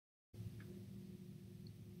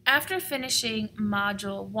After finishing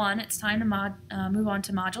Module 1, it's time to move on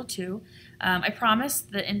to Module 2. I promise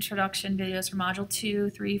the introduction videos for Module 2,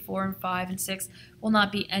 3, 4, and 5, and 6 will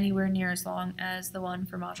not be anywhere near as long as the one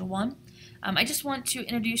for Module 1. I just want to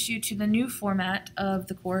introduce you to the new format of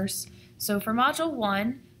the course. So for Module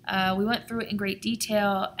 1, we went through it in great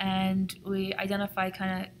detail and we identified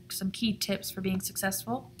kind of some key tips for being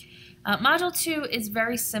successful. Module 2 is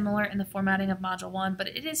very similar in the formatting of Module 1, but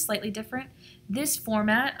it is slightly different. This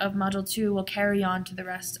format of Module 2 will carry on to the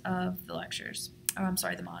rest of the lectures, the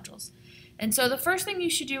modules. And so the first thing you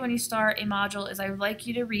should do when you start a module is I would like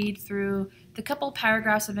you to read through the couple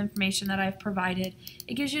paragraphs of information that I've provided.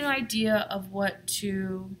 It gives you an idea of what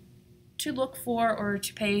to look for or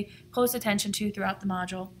to pay close attention to throughout the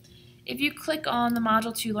module. If you click on the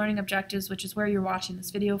Module 2 Learning Objectives, which is where you're watching this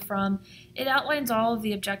video from, it outlines all of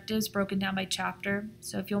the objectives broken down by chapter.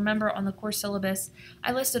 So if you'll remember on the course syllabus,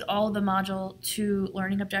 I listed all of the Module 2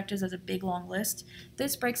 Learning Objectives as a big long list.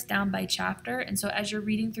 This breaks down by chapter, and so as you're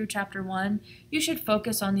reading through Chapter 1, you should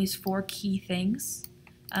focus on these 4 key things.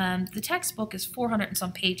 The textbook is 400 and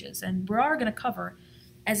some pages, and we are going to cover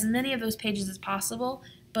as many of those pages as possible,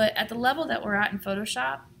 but at the level that we're at in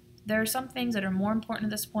Photoshop, there are some things that are more important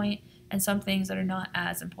at this point and some things that are not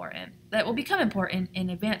as important, that will become important in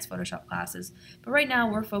advanced Photoshop classes. But right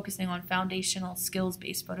now we're focusing on foundational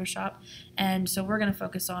skills-based Photoshop, and so we're going to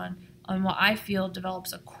focus on what I feel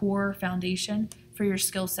develops a core foundation for your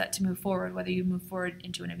skill set to move forward, whether you move forward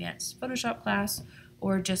into an advanced Photoshop class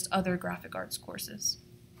or just other graphic arts courses.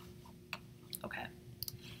 Okay.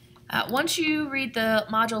 Once you read the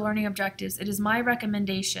module learning objectives, it is my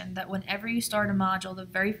recommendation that whenever you start a module, the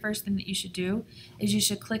very first thing that you should do is you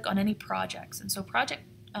should click on any projects. And so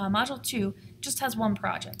module 2 just has one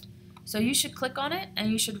project. So you should click on it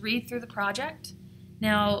and you should read through the project.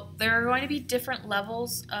 Now, there are going to be different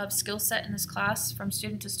levels of skill set in this class from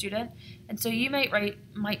student to student. And so you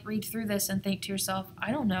might read through this and think to yourself,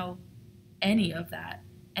 I don't know any of that.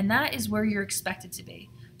 And that is where you're expected to be.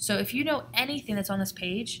 So if you know anything that's on this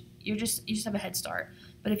page, you just have a head start.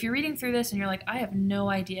 But if you're reading through this and you're like, I have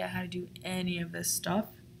no idea how to do any of this stuff,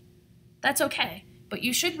 that's okay. But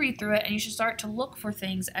you should read through it and you should start to look for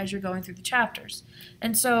things as you're going through the chapters.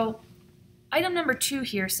 And so item number 2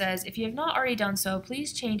 here says, if you have not already done so,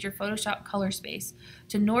 please change your Photoshop color space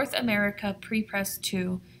to North America Prepress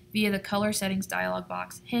 2 via the color settings dialog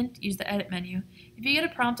box. Hint, use the edit menu. If you get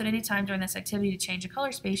a prompt at any time during this activity to change a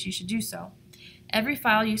color space, you should do so. Every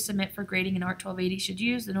file you submit for grading in ART 1280 should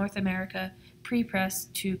use the North America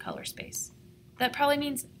Prepress 2 color space. That probably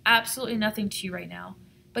means absolutely nothing to you right now,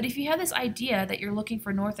 but if you have this idea that you're looking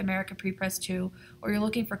for North America Prepress 2 or you're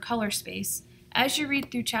looking for color space, as you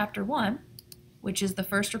read through Chapter 1, which is the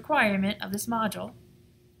first requirement of this module,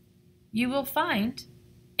 you will find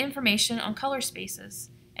information on color spaces,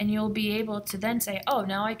 and you'll be able to then say, oh,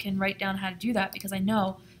 now I can write down how to do that because I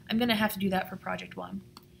know I'm going to have to do that for Project 1.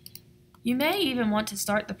 You may even want to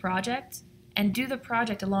start the project and do the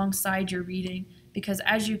project alongside your reading because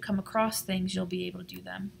as you come across things, you'll be able to do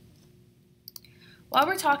them. While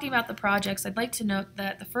we're talking about the projects, I'd like to note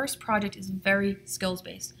that the first project is very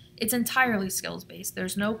skills-based. It's entirely skills-based.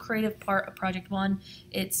 There's no creative part of Project 1.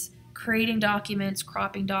 It's creating documents,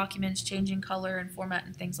 cropping documents, changing color and format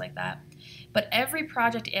and things like that. But every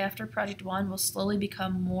project after Project 1 will slowly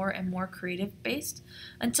become more and more creative-based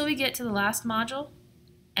until we get to the last module.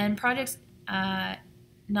 And projects 9,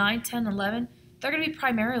 10, 11, they're going to be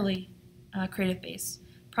primarily creative-based.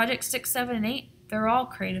 Projects 6, 7, and 8, they're all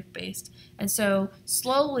creative-based. And so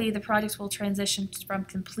slowly the projects will transition from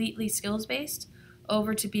completely skills-based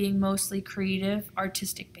over to being mostly creative,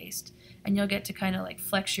 artistic-based. And you'll get to kind of like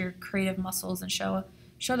flex your creative muscles and show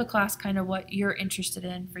the class kind of what you're interested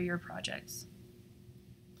in for your projects.